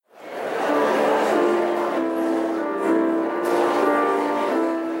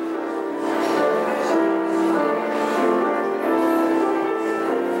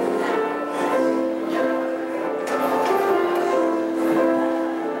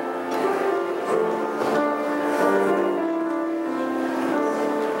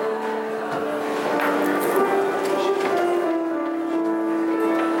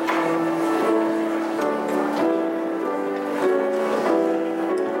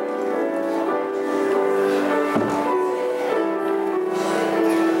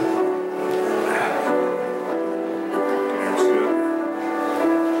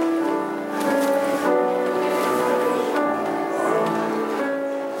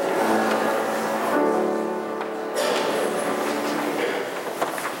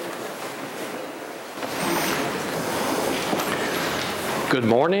Good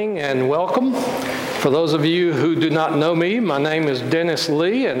morning and welcome. For those of you who do not know me, my name is Dennis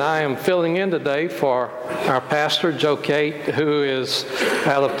Lee, and I am filling in today for our pastor, Joe Cate, who is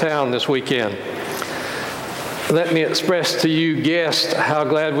out of town this weekend. Let me express to you guests how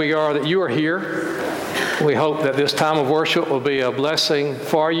glad we are that you are here. We hope that this time of worship will be a blessing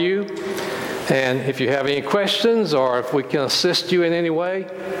for you. And if you have any questions or if we can assist you in any way,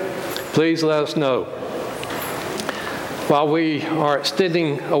 please let us know. While we are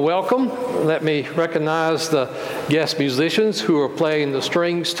extending a welcome, let me recognize the guest musicians who are playing the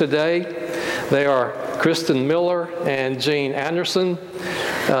strings today. They are Kristen Miller and Jean Anderson.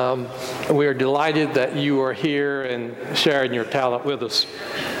 We are delighted that you are here and sharing your talent with us.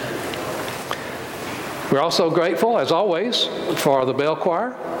 We're also grateful, as always, for the bell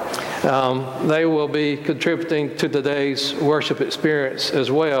choir. They will be contributing to today's worship experience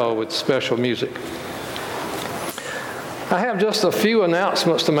as well with special music. I have just a few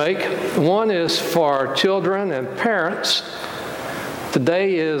announcements to make. One is for children and parents.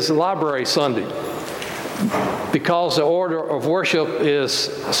 Today is Library Sunday. Because the order of worship is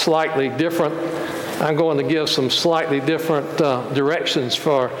slightly different, I'm going to give some slightly different directions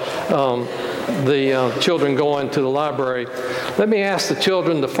for the children going to the library. Let me ask the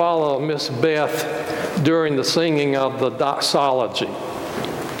children to follow Miss Beth during the singing of the doxology.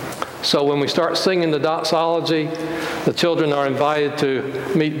 So when we start singing the doxology, the children are invited to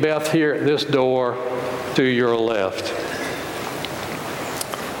meet Beth here at this door to your left.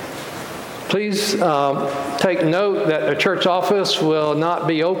 Please take note that the church office will not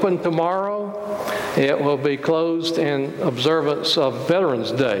be open tomorrow. It will be closed in observance of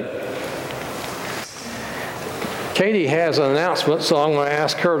Veterans Day. Katie has an announcement, so I'm going to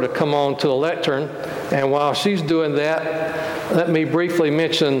ask her to come on to the lectern. And while she's doing that, let me briefly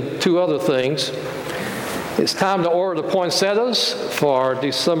mention two other things. It's time to order the poinsettias for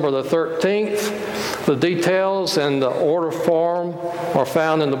December the 13th. The details and the order form are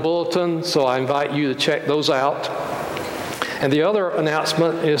found in the bulletin, so I invite you to check those out. And the other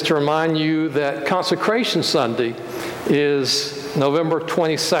announcement is to remind you that Consecration Sunday is November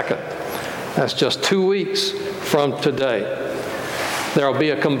 22nd. That's just 2 weeks from today. There will be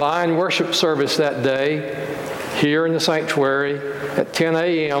a combined worship service that day here in the sanctuary at 10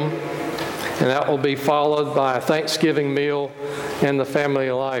 a.m., and that will be followed by a Thanksgiving meal in the Family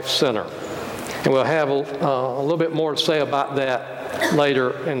Life Center. And we'll have a little bit more to say about that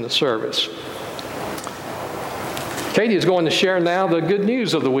later in the service. Katie is going to share now the good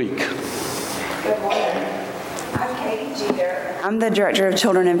news of the week. Good morning. I'm Katie Jeter. I'm the Director of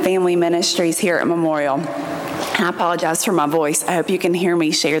Children and Family Ministries here at Memorial. I apologize for my voice. I hope you can hear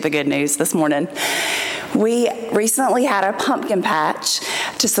me share the good news this morning. We recently had a pumpkin patch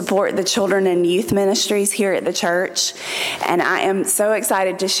to support the children and youth ministries here at the church, and I am so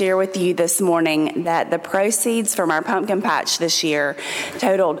excited to share with you this morning that the proceeds from our pumpkin patch this year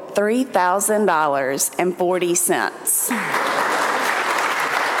totaled $3,000.40.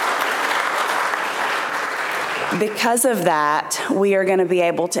 Because of that, we are going to be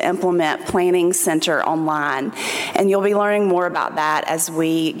able to implement Planning Center online, and you'll be learning more about that as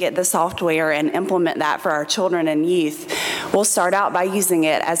we get the software and implement that for our children and youth. We'll start out by using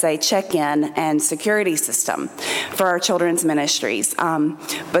it as a check-in and security system for our children's ministries,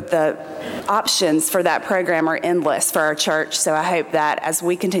 but the options for that program are endless for our church, so I hope that as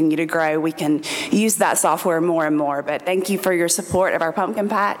we continue to grow, we can use that software more and more. But thank you for your support of our pumpkin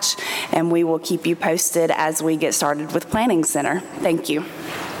patch, and we will keep you posted as we get started with Planning Center. Thank you.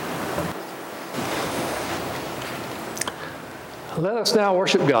 Let us now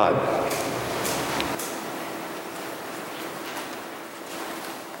worship God.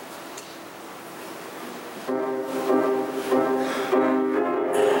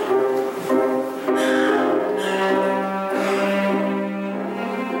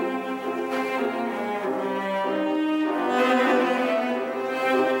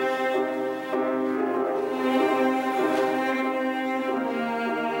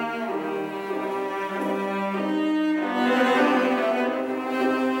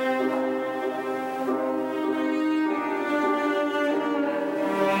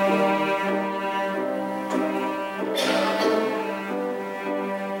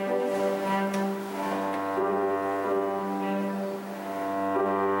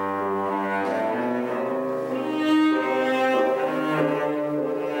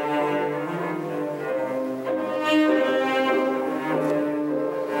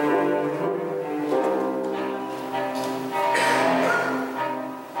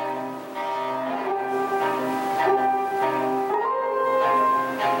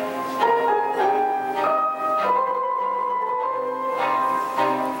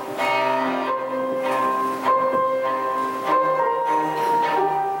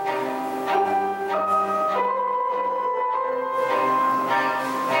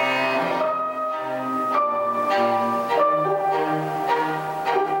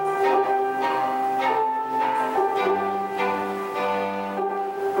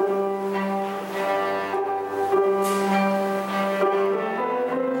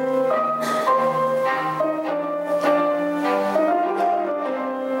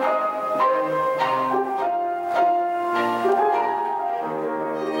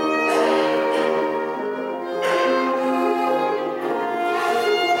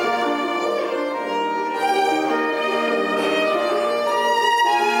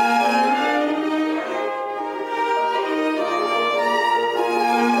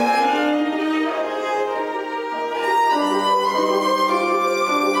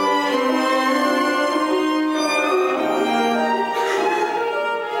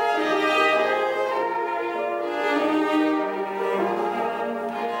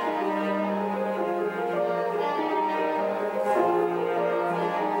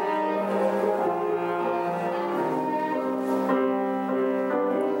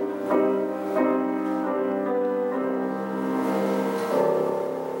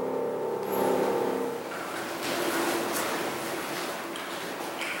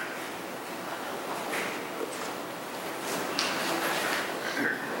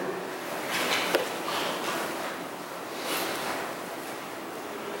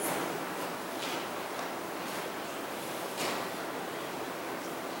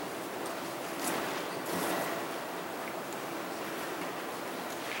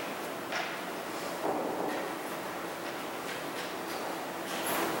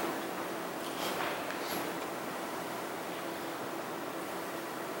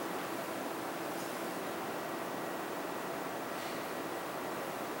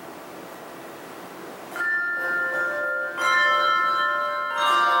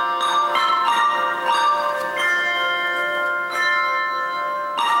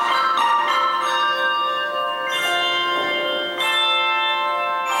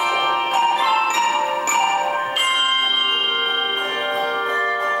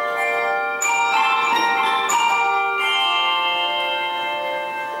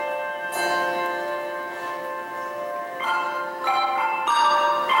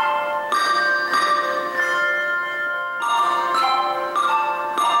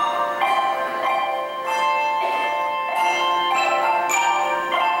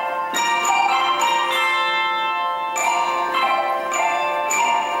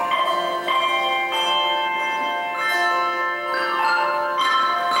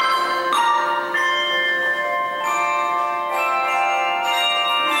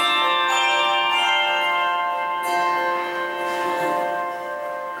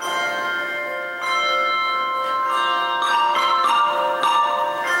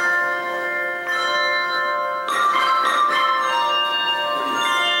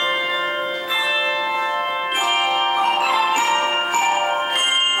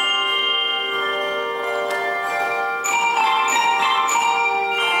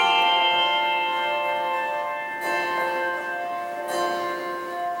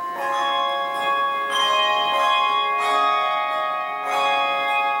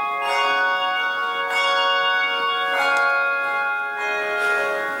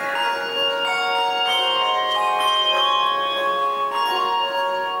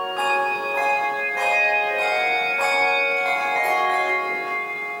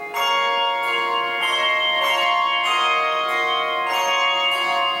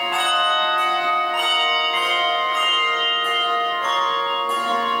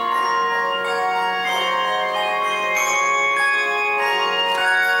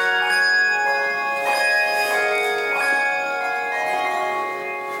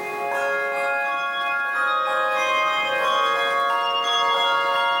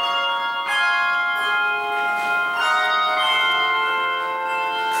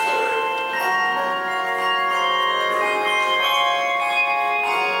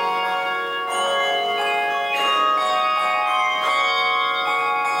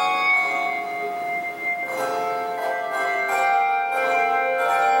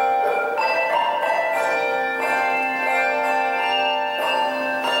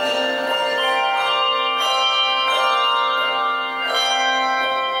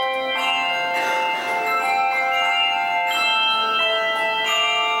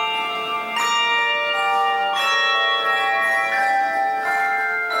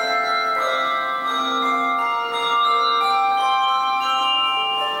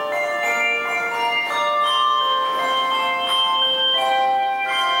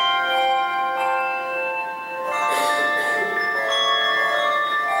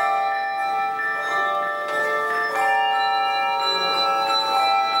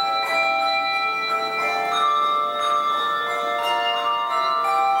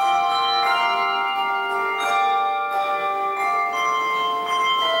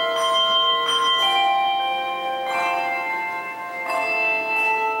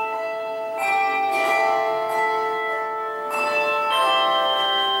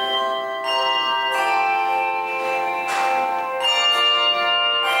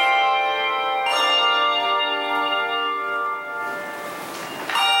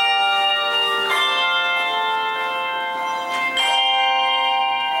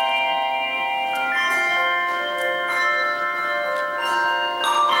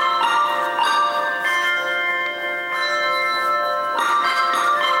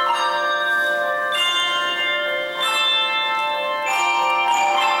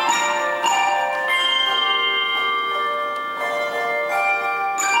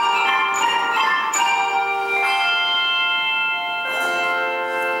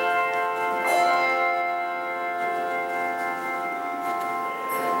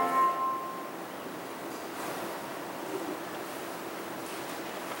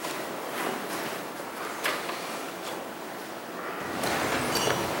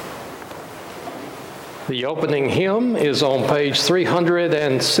 The opening hymn is on page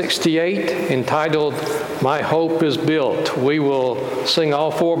 368, entitled, "My Hope is Built." We will sing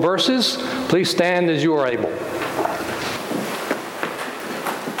all 4 verses. Please stand as you are able.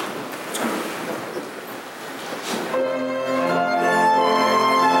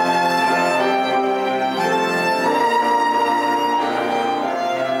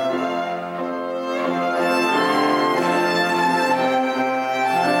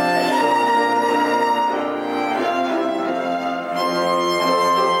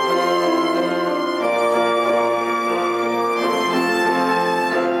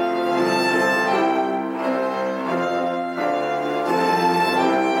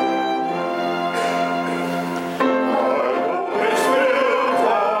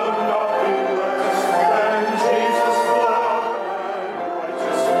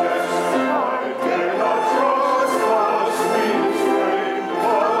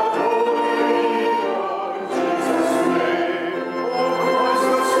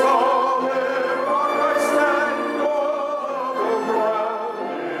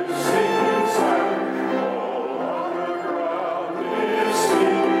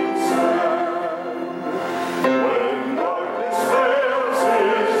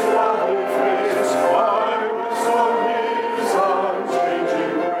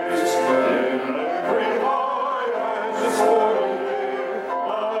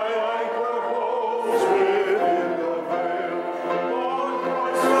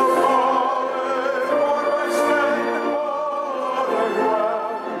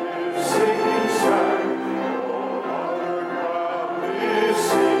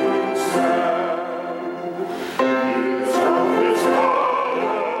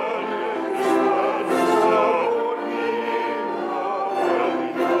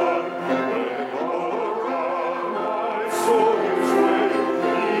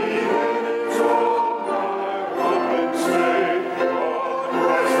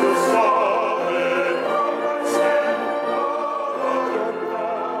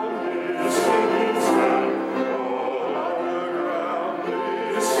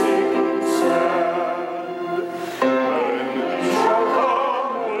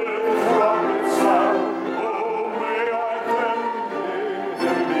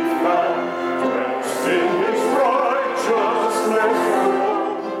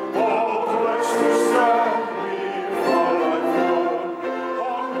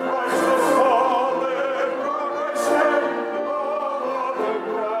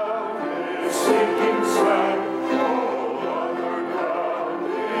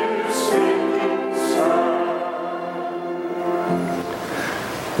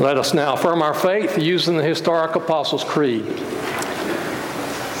 Let us now affirm our faith using the historic Apostles' Creed.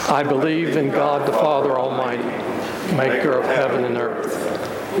 I believe in God the Father Almighty, maker of heaven and earth,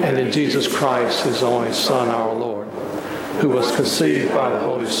 and in Jesus Christ, his only Son, our Lord, who was conceived by the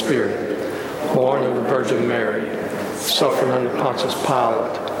Holy Spirit, born of the Virgin Mary, suffered under Pontius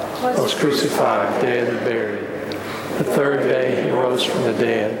Pilate, was crucified, dead, and buried. The third day he rose from the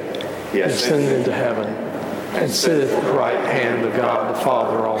dead, he ascended into heaven, and sitteth at the right hand of God the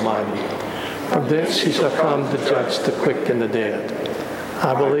Father Almighty. From thence he shall come to judge the quick and the dead.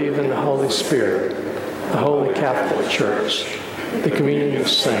 I believe in the Holy Spirit, the Holy Catholic Church, the communion of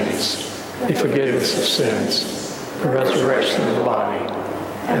saints, the forgiveness of sins, the resurrection of the body,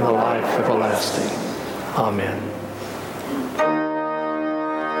 and the life everlasting. Amen.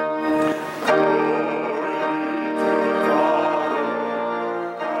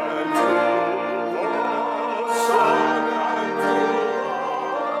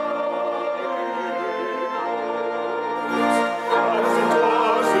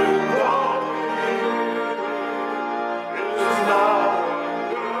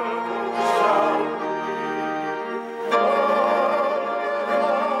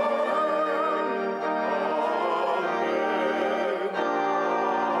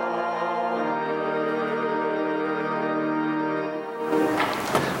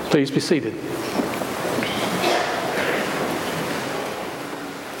 Please be seated.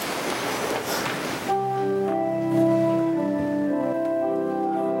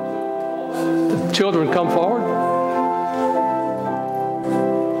 The children come forward.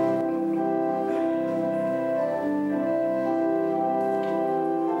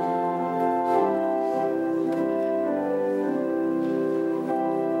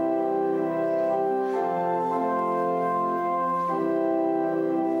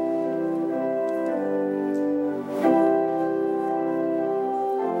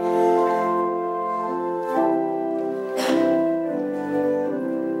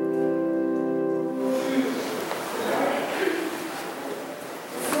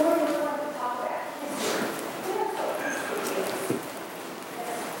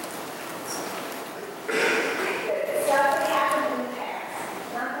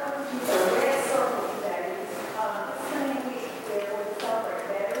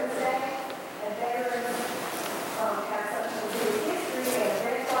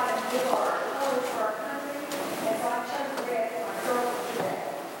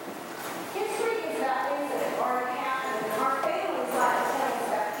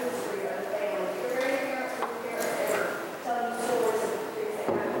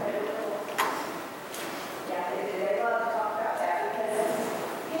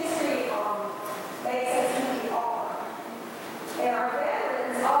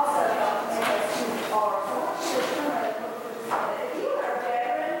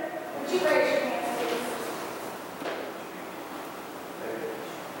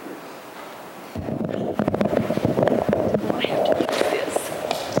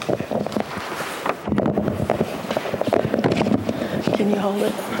 hold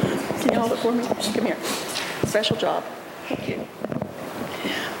it? Can you hold it for me? Come here. Special job. Thank you.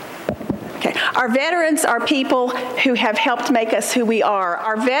 Okay. Our veterans are people who have helped make us who we are.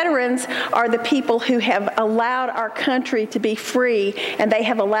 Our veterans are the people who have allowed our country to be free, and they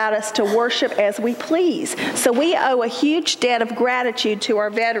have allowed us to worship as we please. So we owe a huge debt of gratitude to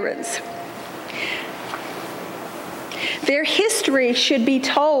our veterans. Their history should be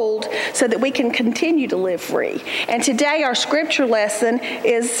told so that we can continue to live free. And today our scripture lesson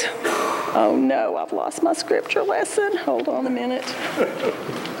is, oh no, I've lost my scripture lesson. Hold on a minute.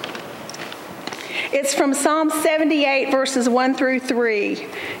 It's from Psalm 78, verses 1 through 3,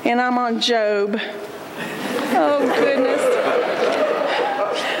 and I'm on Job. Oh, goodness.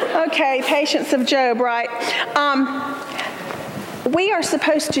 Okay, Patience of Job, right? We are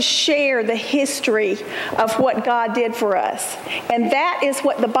supposed to share the history of what God did for us, and that is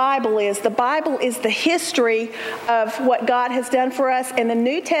what the Bible is. The Bible is the history of what God has done for us, and the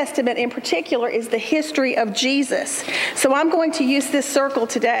New Testament in particular is the history of Jesus. So I'm going to use this circle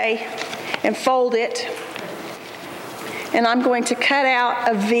today and fold it, and I'm going to cut out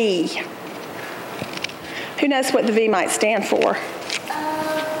a V. Who knows what the V might stand for?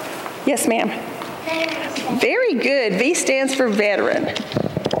 Yes, ma'am. Very good. V stands for veteran.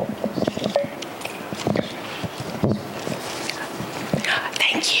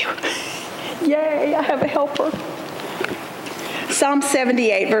 Thank you. Yay, I have a helper. Psalm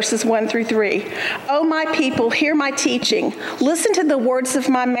 78, verses 1 through 3. O my people, hear my teaching. Listen to the words of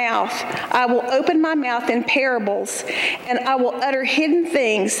my mouth. I will open my mouth in parables, and I will utter hidden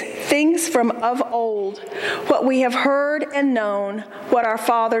things, things from of old, what we have heard and known, what our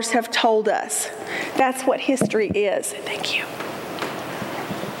fathers have told us. That's what history is. Thank you.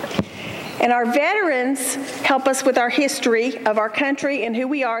 And our veterans help us with our history of our country and who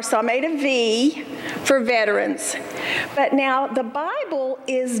we are. So I made a V for veterans. But now the Bible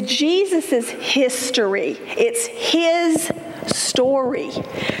is Jesus' history. It's his story.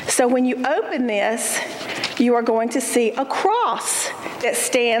 So when you open this, you are going to see a cross that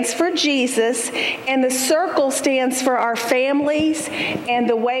stands for Jesus, and the circle stands for our families and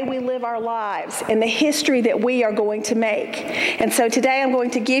the way we live our lives and the history that we are going to make. And so today I'm going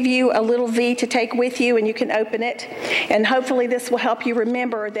to give you a little V to take with you, and you can open it. And hopefully this will help you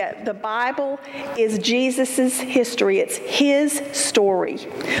remember that the Bible is Jesus' history. It's his story.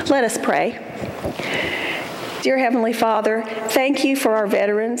 Let us pray. Dear Heavenly Father, thank you for our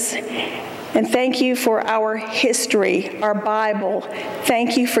veterans. And thank you for our history, our Bible.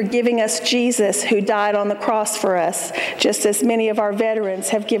 Thank you for giving us Jesus, who died on the cross for us, just as many of our veterans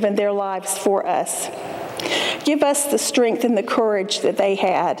have given their lives for us. Give us the strength and the courage that they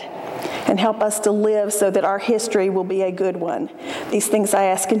had, and help us to live so that our history will be a good one. These things I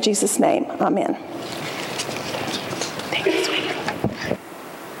ask in Jesus' name. Amen. Thank you, sweetie.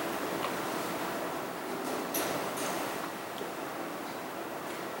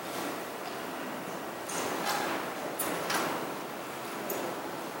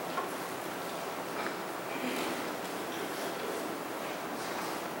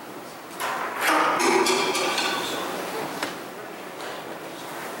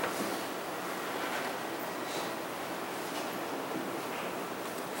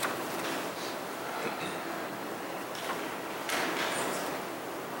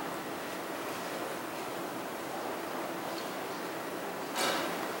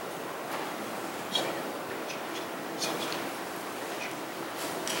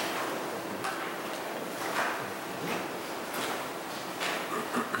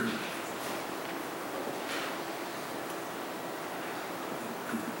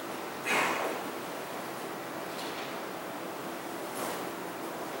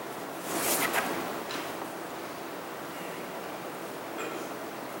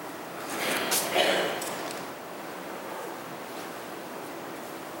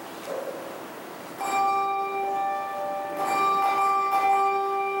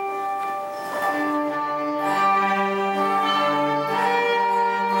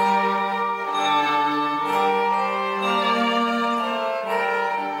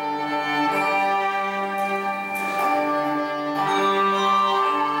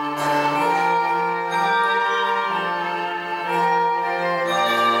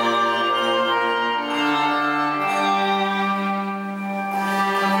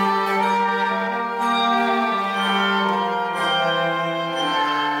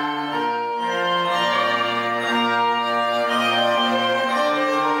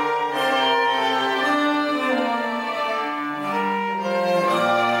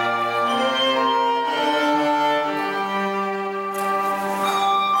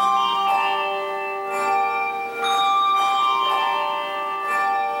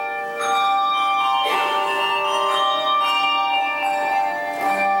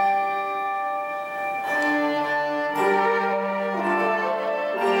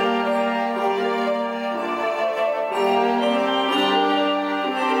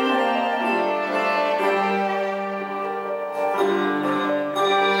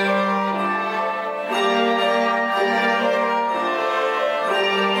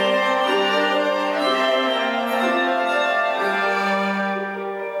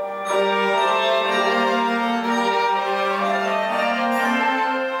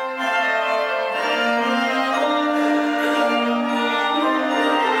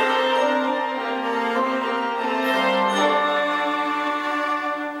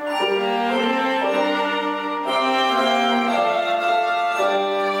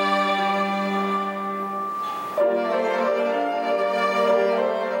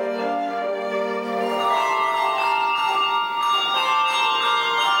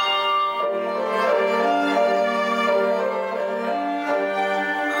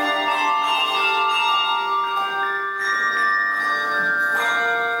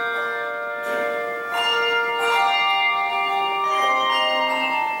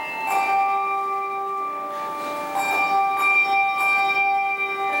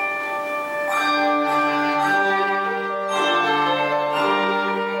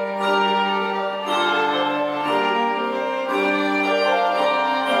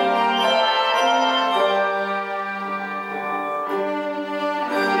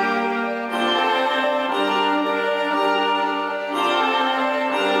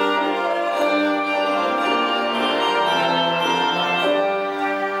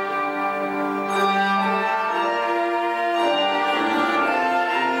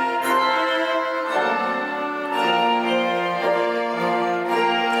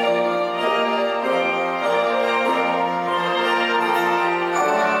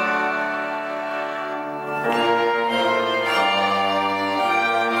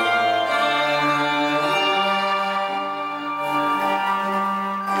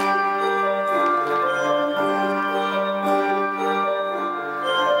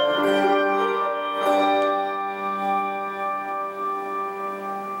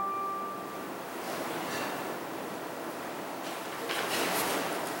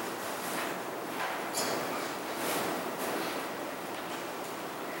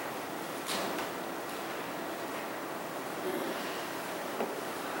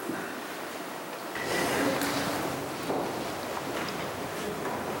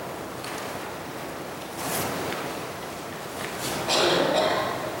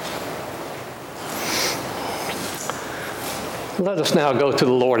 Let us now go to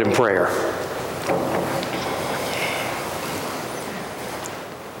the Lord in prayer.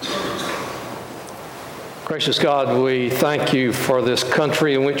 Gracious God, we thank you for this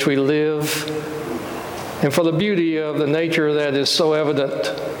country in which we live and for the beauty of the nature that is so evident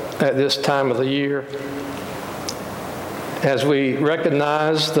at this time of the year. As we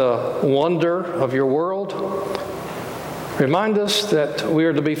recognize the wonder of your world, remind us that we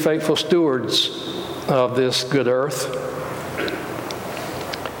are to be faithful stewards of this good earth.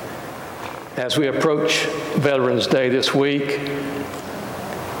 As we approach Veterans Day this week,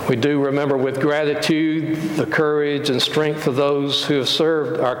 we do remember with gratitude the courage and strength of those who have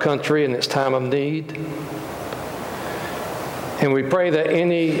served our country in its time of need. And we pray that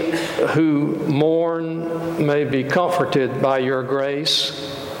any who mourn may be comforted by your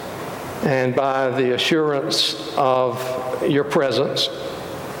grace and by the assurance of your presence.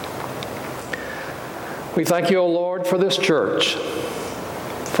 We thank you, O Lord, for this church,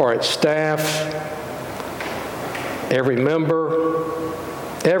 for its staff, every member,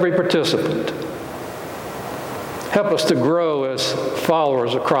 every participant. Help us to grow as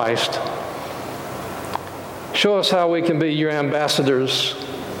followers of Christ. Show us how we can be your ambassadors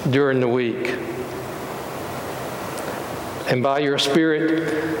during the week. And by your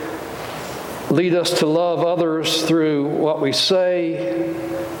Spirit, lead us to love others through what we say,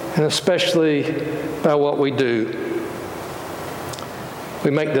 and especially by what we do. We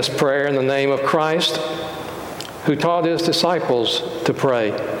make this prayer in the name of Christ, who taught his disciples to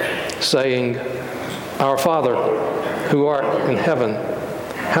pray, saying, Our Father, who art in heaven,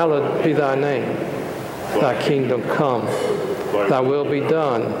 hallowed be thy name. Thy kingdom come, thy will be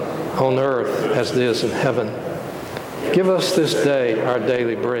done on earth as it is in heaven. Give us this day our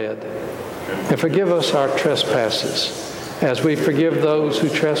daily bread, and forgive us our trespasses, as we forgive those who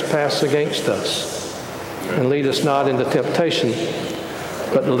trespass against us. And lead us not into temptation,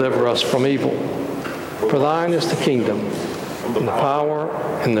 but deliver us from evil. For thine is the kingdom, and the power,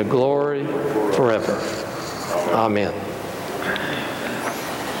 and the glory forever. Amen.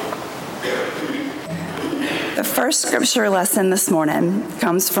 The first scripture lesson this morning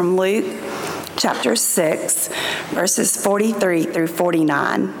comes from Luke chapter 6, verses 43 through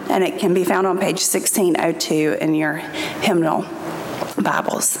 49, and it can be found on page 1602 in your hymnal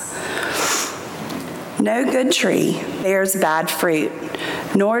Bibles. No good tree bears bad fruit,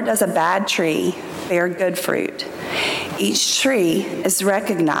 nor does a bad tree bear good fruit. Each tree is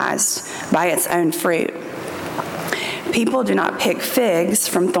recognized by its own fruit. People do not pick figs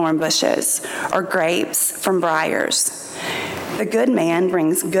from thorn bushes or grapes from briars. The good man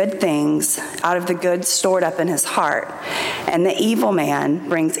brings good things out of the good stored up in his heart, and the evil man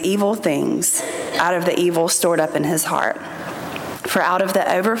brings evil things out of the evil stored up in his heart. For out of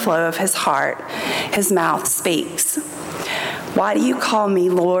the overflow of his heart, his mouth speaks. Why do you call me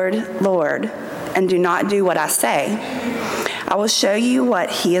Lord, Lord, and do not do what I say? I will show you what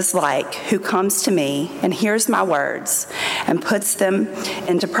he is like who comes to me and hears my words and puts them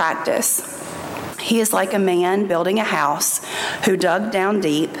into practice. He is like a man building a house who dug down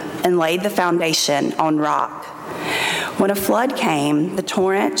deep and laid the foundation on rock. When a flood came, the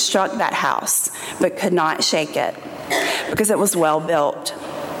torrent struck that house, but could not shake it, because it was well built.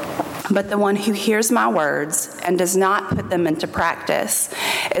 But the one who hears my words and does not put them into practice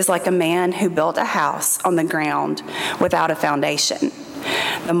is like a man who built a house on the ground without a foundation.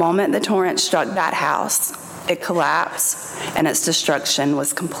 The moment the torrent struck that house, it collapsed and its destruction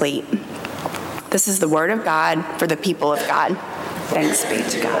was complete. This is the word of God for the people of God. Thanks be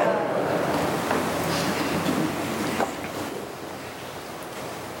to God.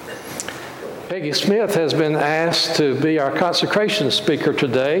 Peggy Smith has been asked to be our consecration speaker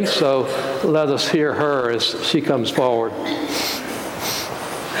today, so let us hear her as she comes forward.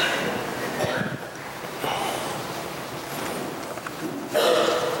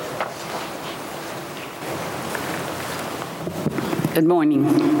 Good morning.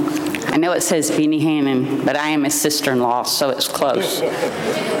 I know it says Beanie Hannon, but I am his sister-in-law, so it's close.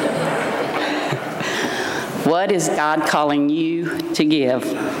 What is God calling you to give?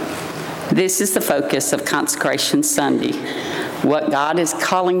 This is the focus of Consecration Sunday. What God is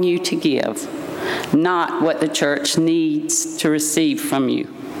calling you to give, not what the church needs to receive from you.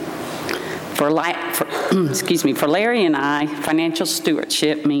 For Larry and I, financial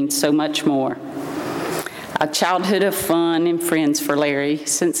stewardship means so much more. A childhood of fun and friends for Larry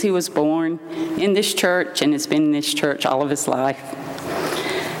since he was born in this church and has been in this church all of his life.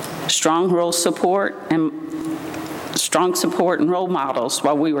 Strong support and role models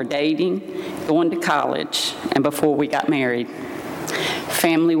while we were dating, going to college, and before we got married.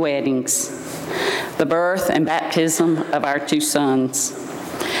 Family weddings. The birth and baptism baptism of our 2 sons,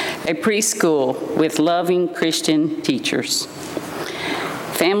 a preschool with loving Christian teachers,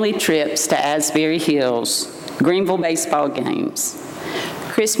 family trips to Asbury Hills, Greenville baseball games,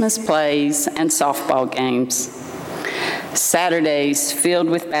 Christmas plays and softball games, Saturdays filled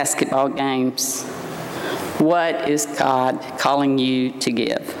with basketball games. What is God calling you to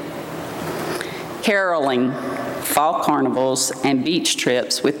give? Caroling, fall carnivals, and beach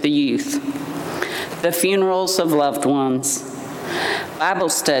trips with the youth, the funerals of loved ones, Bible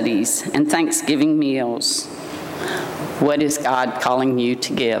studies and Thanksgiving meals. What is God calling you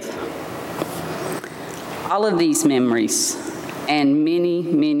to give? All of these memories and many,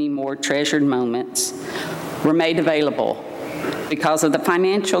 many more treasured moments were made available because of the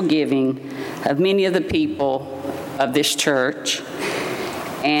financial giving of many of the people of this church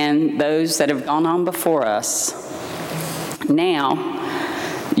and those that have gone on before us. Now,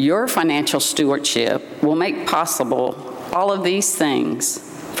 your financial stewardship will make possible all of these things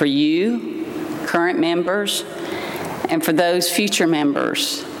for you, current members, and for those future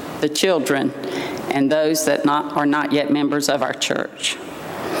members, the children, and those that are not yet members of our church.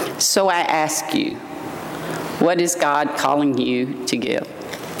 So I ask you, what is God calling you to give?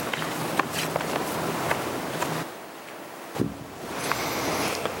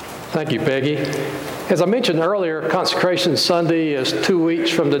 Thank you, Peggy. As I mentioned earlier, Consecration Sunday is 2 weeks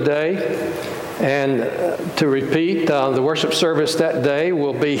from today. And to repeat, the worship service that day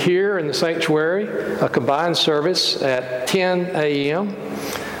will be here in the sanctuary, a combined service at 10 a.m.,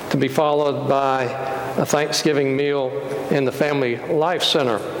 to be followed by a Thanksgiving meal in the Family Life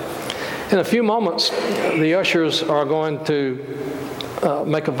Center. In a few moments, the ushers are going to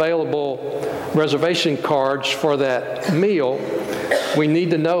make available reservation cards for that meal. We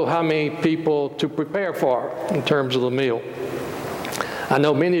need to know how many people to prepare for in terms of the meal. I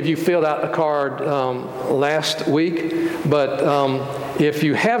know many of you filled out a card last week, but if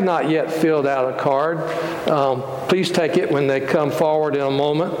you have not yet filled out a card, please take it when they come forward in a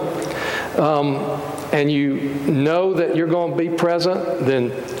moment. And you know that you're going to be present,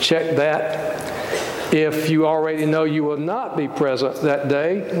 then check that. If you already know you will not be present that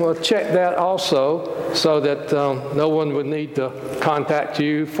day, well, check that also so that no one would need to contact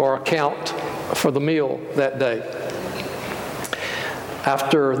you for a count for the meal that day.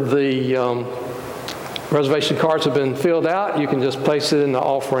 After the reservation cards have been filled out, you can just place it in the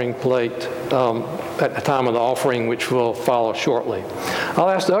offering plate at the time of the offering, which will follow shortly. I'll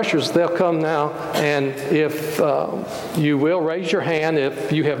ask the ushers, they'll come now, and if you will, raise your hand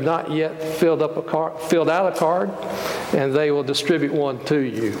if you have not yet filled out a card, and they will distribute one to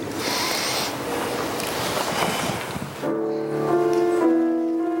you.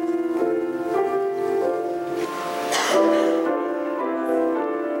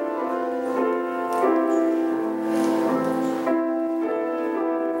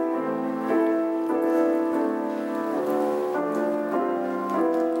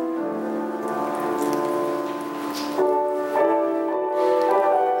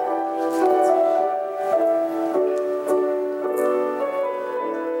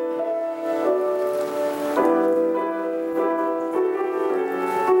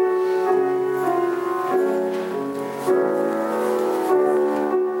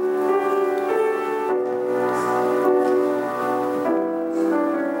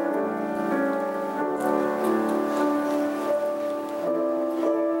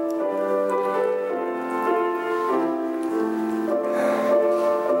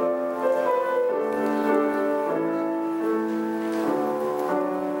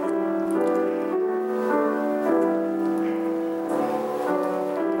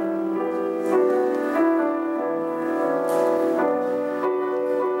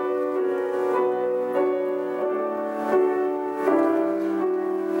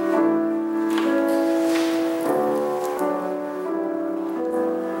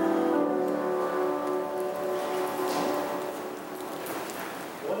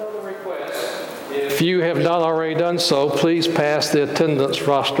 If you have not already done so, please pass the attendance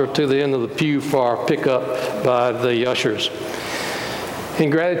roster to the end of the pew for pickup by the ushers. In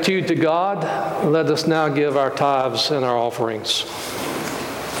gratitude to God, let us now give our tithes and our offerings.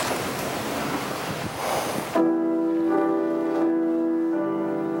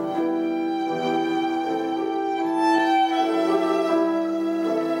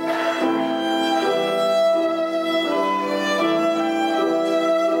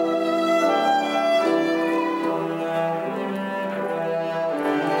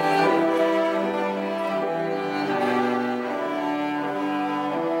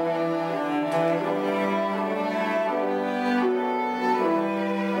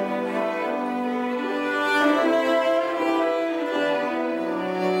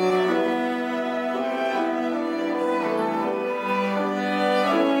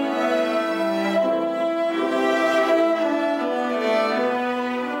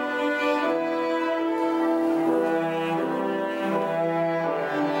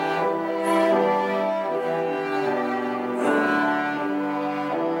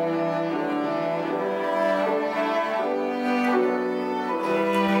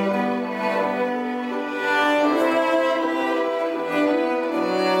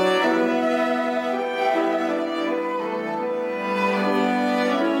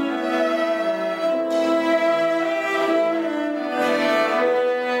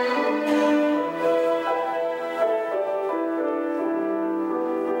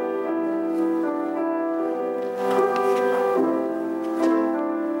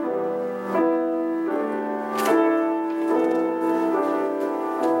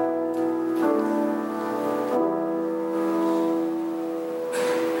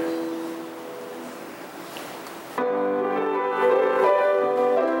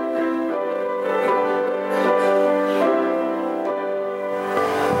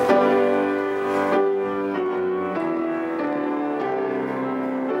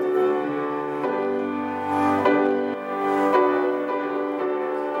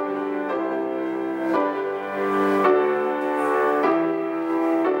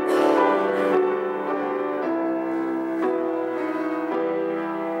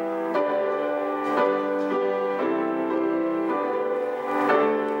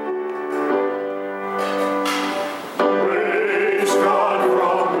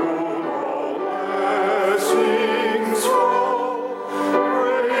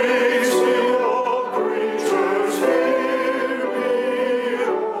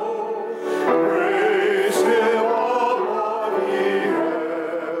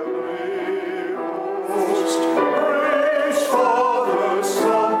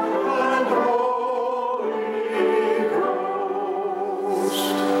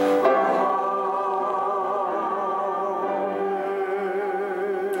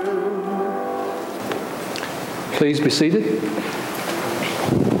 Please be seated.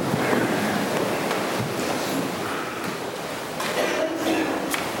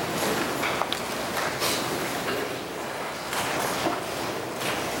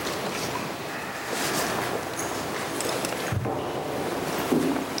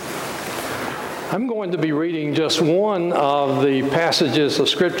 I'm going to be reading just one of the passages of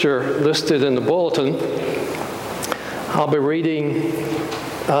Scripture listed in the bulletin. I'll be reading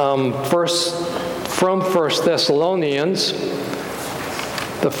first from 1 Thessalonians,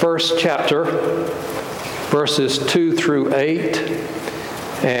 the first chapter, verses 2 through 8,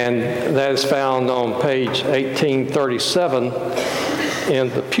 and that is found on page 1837 in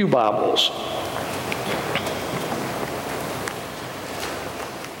the Pew Bibles.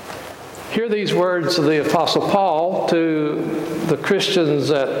 Hear these words of the Apostle Paul to the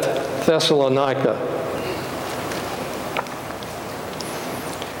Christians at Thessalonica.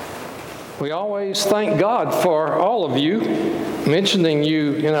 We always thank God for all of you, mentioning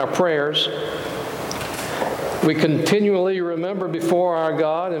you in our prayers. We continually remember before our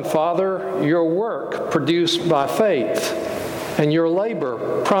God and Father your work produced by faith, and your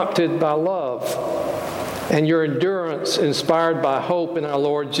labor prompted by love, and your endurance inspired by hope in our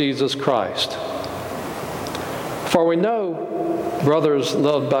Lord Jesus Christ. For we know, brothers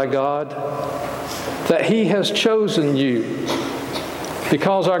loved by God, that He has chosen you,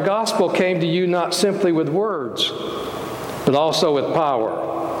 because our gospel came to you not simply with words, but also with power,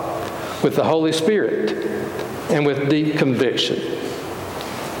 with the Holy Spirit, and with deep conviction.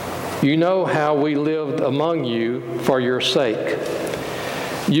 You know how we lived among you for your sake.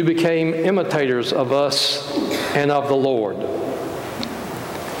 You became imitators of us and of the Lord.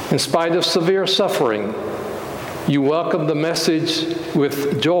 In spite of severe suffering, you welcomed the message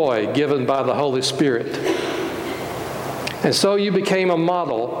with joy given by the Holy Spirit. And so you became a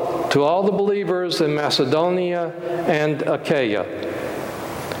model to all the believers in Macedonia and Achaia.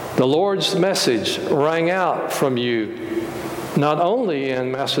 The Lord's message rang out from you, not only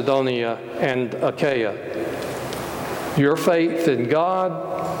in Macedonia and Achaia. Your faith in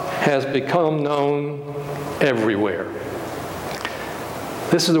God has become known everywhere.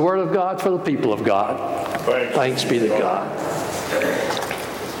 This is the word of God for the people of God. Thanks be to God.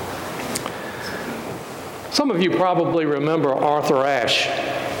 Some of you probably remember Arthur Ashe.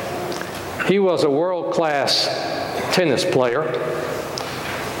 He was a world-class tennis player.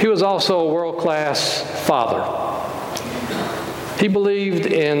 He was also a world-class father. He believed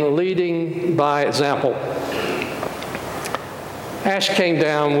in leading by example. Ashe came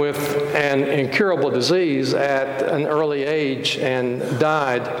down with an incurable disease at an early age and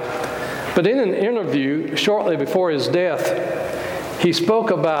died. But in an interview shortly before his death, he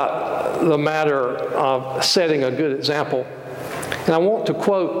spoke about the matter of setting a good example. And I want to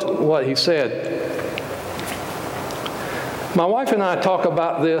quote what he said. My wife and I talk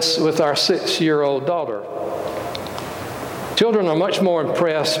about this with our 6-year-old daughter. Children are much more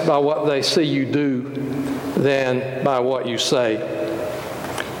impressed by what they see you do than by what you say.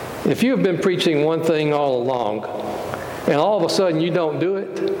 If you have been preaching one thing all along, and all of a sudden you don't do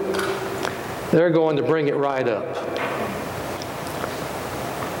it, they're going to bring it right up.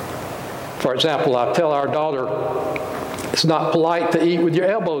 For example, I tell our daughter, it's not polite to eat with your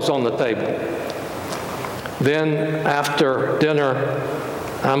elbows on the table. Then after dinner,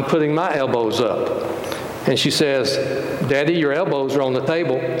 I'm putting my elbows up. And she says, Daddy, your elbows are on the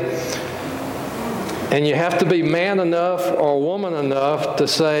table. And you have to be man enough or woman enough to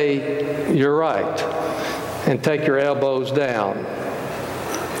say, you're right, and take your elbows down.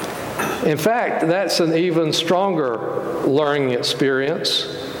 In fact, that's an even stronger learning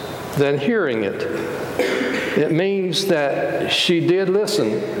experience than hearing it. It means that she did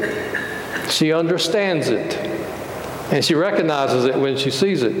listen. She understands it. And she recognizes it when she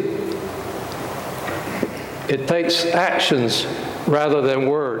sees it. It takes actions rather than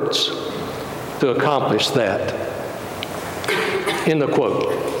words to accomplish that. In the quote.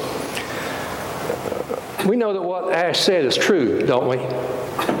 We know that what Ashe said is true, don't we?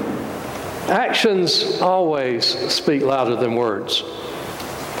 Actions always speak louder than words.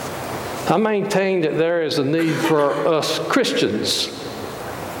 I maintain that there is a need for us Christians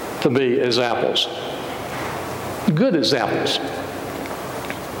to be examples, good examples.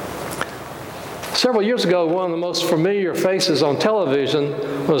 Several years ago, one of the most familiar faces on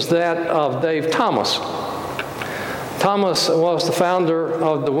television was that of Dave Thomas. Thomas was the founder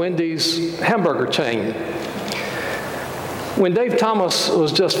of the Wendy's hamburger chain. When Dave Thomas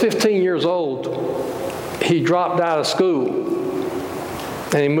was just 15 years old, he dropped out of school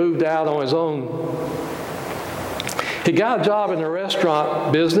and he moved out on his own. He got a job in the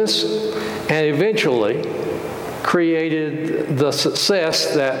restaurant business, and eventually created the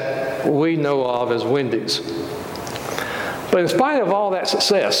success that we know of as Wendy's. But in spite of all that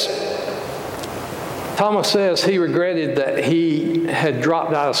success, Thomas says he regretted that he had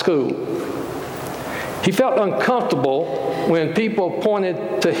dropped out of school. He felt uncomfortable when people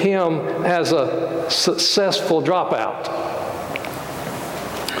pointed to him as a successful dropout.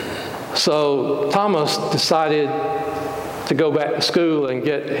 So Thomas decided to go back to school and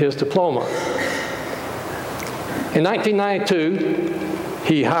get his diploma. In 1992,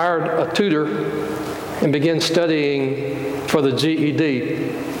 he hired a tutor and began studying for the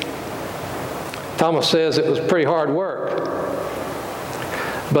GED. Thomas says it was pretty hard work,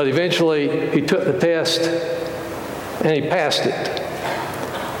 but eventually he took the test and he passed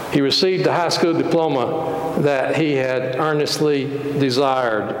it. He received the high school diploma that he had earnestly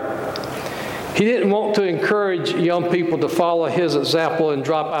desired. He didn't want to encourage young people to follow his example and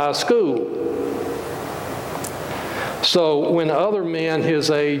drop out of school. So when other men his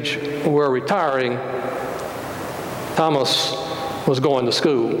age were retiring, Thomas was going to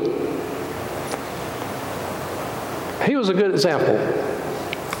school. He was a good example.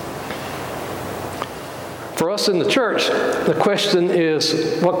 For us in the church, the question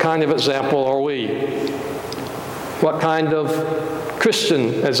is, what kind of example are we? What kind of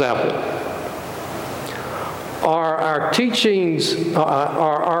Christian example? Are our teachings,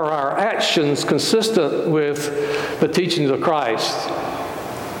 are our actions consistent with the teachings of Christ?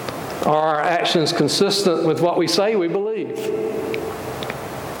 Are our actions consistent with what we say we believe?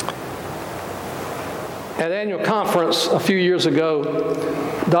 At annual conference a few years ago,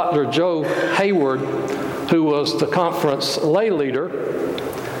 Dr. Joe Hayward, who was the conference lay leader,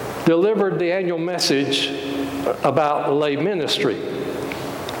 delivered the annual message about lay ministry.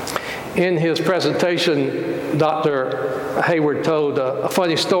 In his presentation, Dr. Hayward told a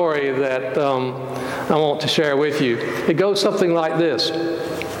funny story that I want to share with you. It goes something like this.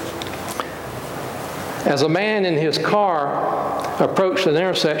 As a man in his car approached an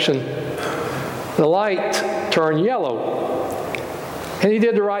intersection, the light turned yellow. And he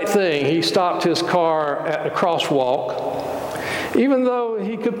did the right thing. He stopped his car at the crosswalk, even though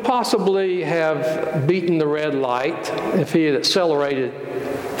he could possibly have beaten the red light if he had accelerated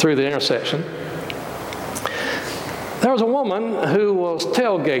through the intersection. There was a woman who was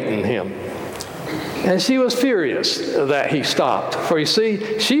tailgating him, and she was furious that he stopped. For you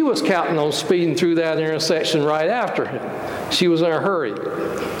see, she was counting on speeding through that intersection right after him. She was in a hurry.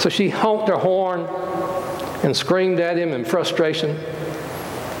 So she honked her horn and screamed at him in frustration.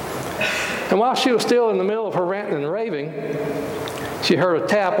 And while she was still in the middle of her ranting and raving, she heard a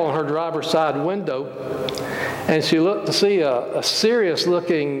tap on her driver's side window, and she looked to see a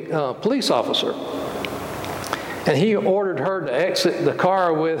serious-looking police officer. And he ordered her to exit the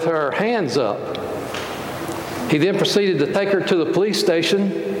car with her hands up. He then proceeded to take her to the police station.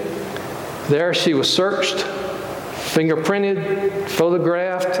 There she was searched, fingerprinted,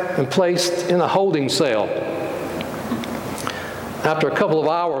 photographed, and placed in a holding cell. After a couple of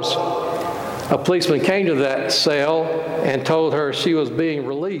hours, a policeman came to that cell and told her she was being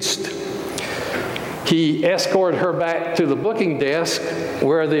released. He escorted her back to the booking desk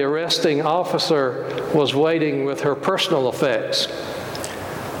where the arresting officer was waiting with her personal effects.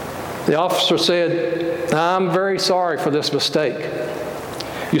 The officer said, "I'm very sorry for this mistake.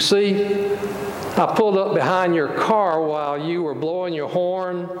 You see, I pulled up behind your car while you were blowing your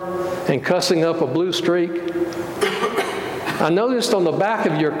horn and cussing up a blue streak. I noticed on the back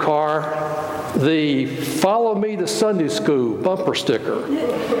of your car the 'Follow Me to Sunday School' bumper sticker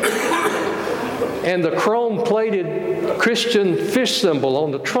and the chrome-plated Christian fish symbol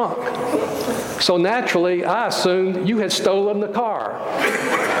on the trunk. So naturally, I assumed you had stolen the car."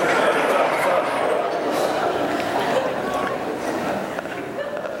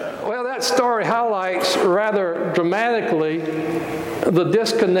 Well, that story highlights rather dramatically the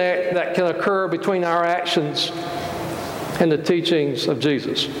disconnect that can occur between our actions and the teachings of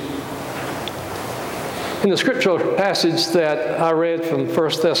Jesus. In the scriptural passage that I read from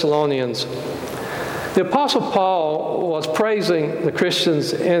 1 Thessalonians, the Apostle Paul was praising the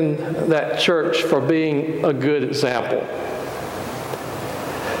Christians in that church for being a good example.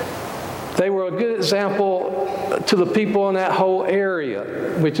 They were a good example to the people in that whole area,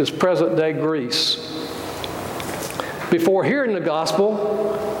 which is present-day Greece. Before hearing the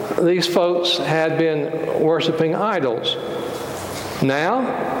gospel, these folks had been worshiping idols. Now,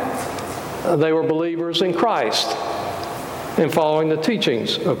 they were believers in Christ and following the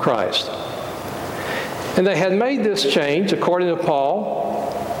teachings of Christ. And they had made this change, according to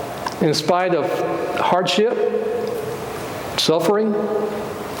Paul, in spite of hardship, suffering.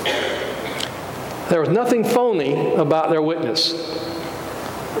 There was nothing phony about their witness.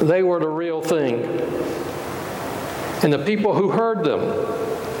 They were the real thing. And the people who heard them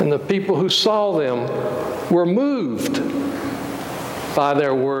and the people who saw them were moved by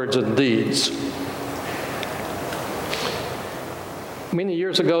their words and deeds. Many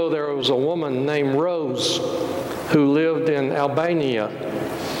years ago, there was a woman named Rose who lived in Albania.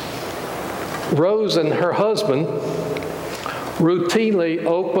 Rose and her husband routinely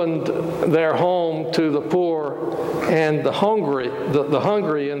opened their home to the poor and the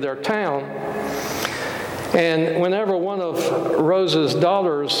hungry in their town. And whenever one of Rose's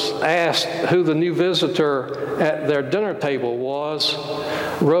daughters asked who the new visitor at their dinner table was,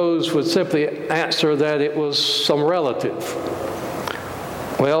 Rose would simply answer that it was some relative.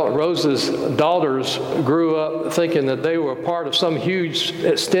 Well, Rose's daughters grew up thinking that they were part of some huge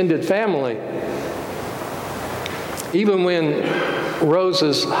extended family. Even when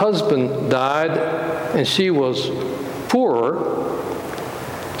Rose's husband died and she was poorer,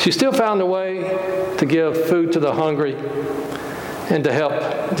 she still found a way to give food to the hungry and to help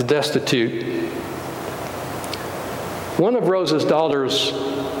the destitute. One of Rose's daughters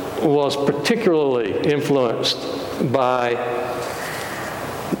was particularly influenced by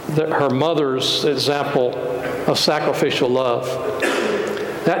her mother's example of sacrificial love.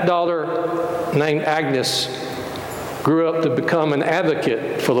 That daughter, named Agnes, grew up to become an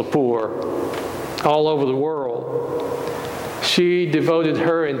advocate for the poor all over the world. She devoted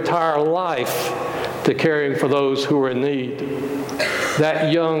her entire life to caring for those who were in need.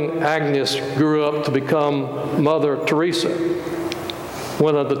 That young Agnes grew up to become Mother Teresa,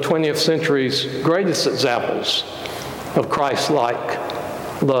 one of the 20th century's greatest examples of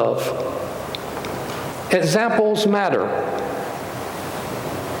Christ-like love. Examples matter.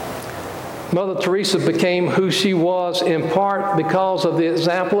 Mother Teresa became who she was in part because of the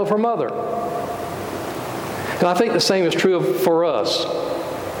example of her mother. And I think the same is true for us.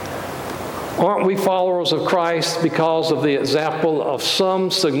 Aren't we followers of Christ because of the example of some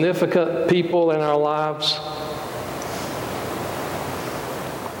significant people in our lives?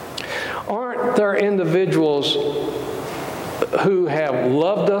 Aren't there individuals who have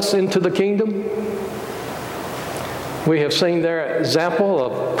loved us into the kingdom? We have seen their example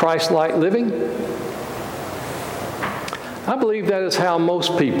of Christ-like living. I believe that is how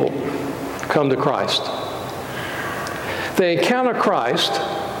most people come to Christ. They encounter Christ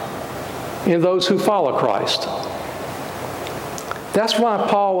in those who follow Christ. That's why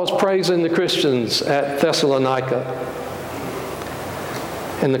Paul was praising the Christians at Thessalonica.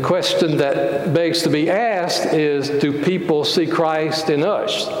 And the question that begs to be asked is, do people see Christ in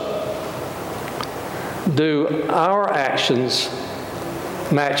us? Do our actions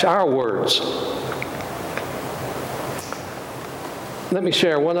match our words? Let me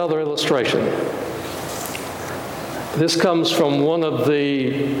share one other illustration. This comes from one of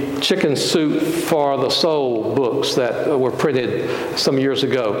the Chicken Soup for the Soul books that were printed some years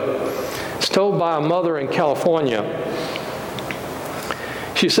ago. It's told by a mother in California.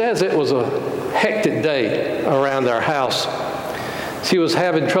 She says it was a hectic day around their house. She was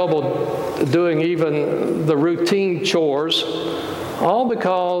having trouble doing even the routine chores, all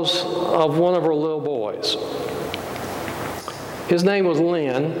because of one of her little boys. His name was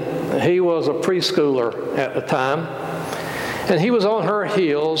Lynn. He was a preschooler at the time, and he was on her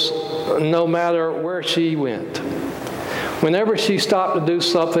heels no matter where she went. Whenever she stopped to do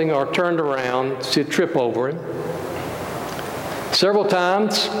something or turned around, she'd trip over him. Several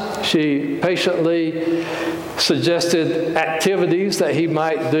times, she patiently suggested activities that he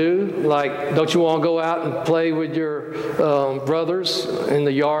might do, like, don't you want to go out and play with your brothers in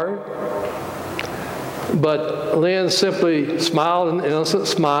the yard? But Lynn simply smiled an innocent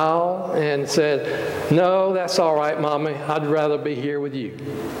smile and said, no, that's all right, Mommy. I'd rather be here with you.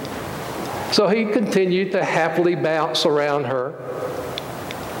 So he continued to happily bounce around her.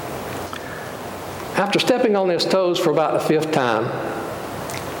 After stepping on his toes for about the fifth time,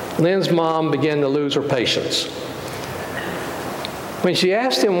 Lynn's mom began to lose her patience. When she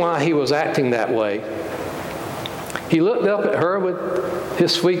asked him why he was acting that way, he looked up at her with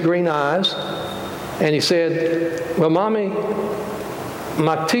his sweet green eyes, and he said, well, Mommy,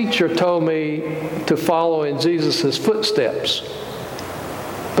 my teacher told me to follow in Jesus' footsteps,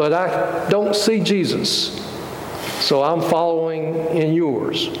 but I don't see Jesus, so I'm following in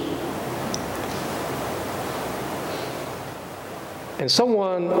yours. And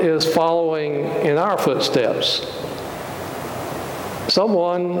someone is following in our footsteps.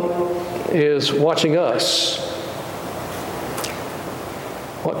 Someone is watching us.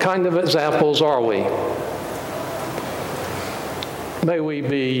 What kind of examples are we? May we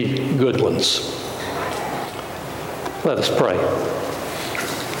be good ones. Let us pray.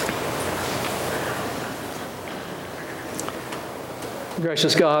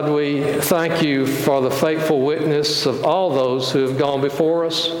 Gracious God, we thank you for the faithful witness of all those who have gone before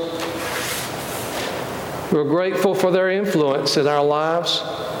us. We're grateful for their influence in our lives.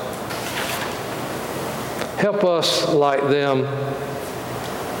 Help us, like them,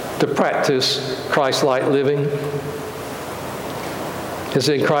 to practice Christ-like living. It's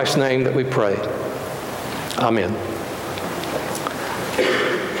in Christ's name that we pray. Amen.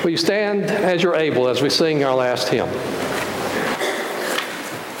 Will you stand as you're able as we sing our last hymn?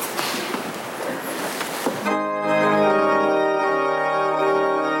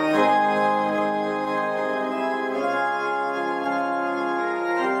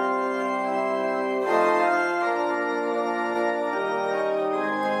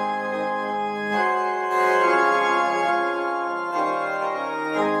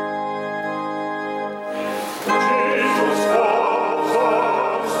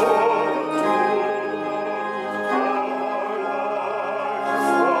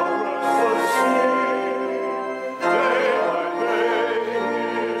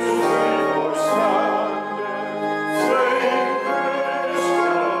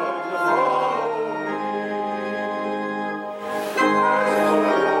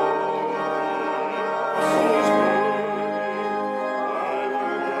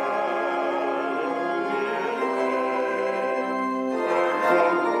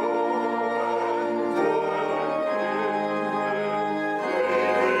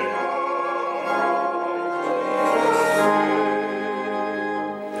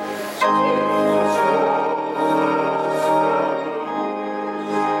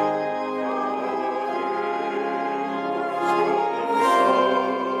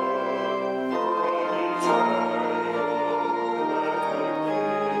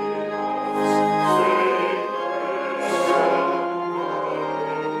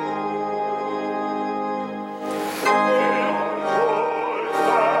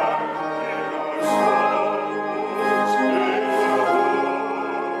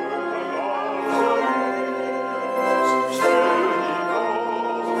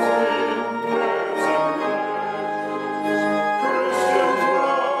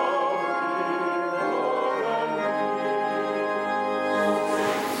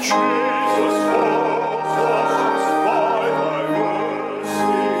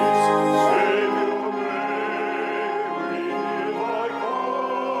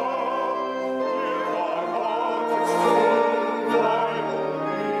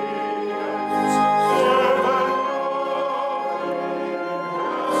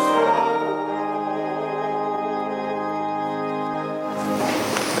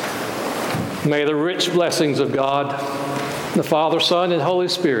 May the rich blessings of God, the Father, Son, and Holy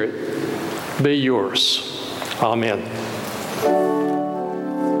Spirit be yours. Amen.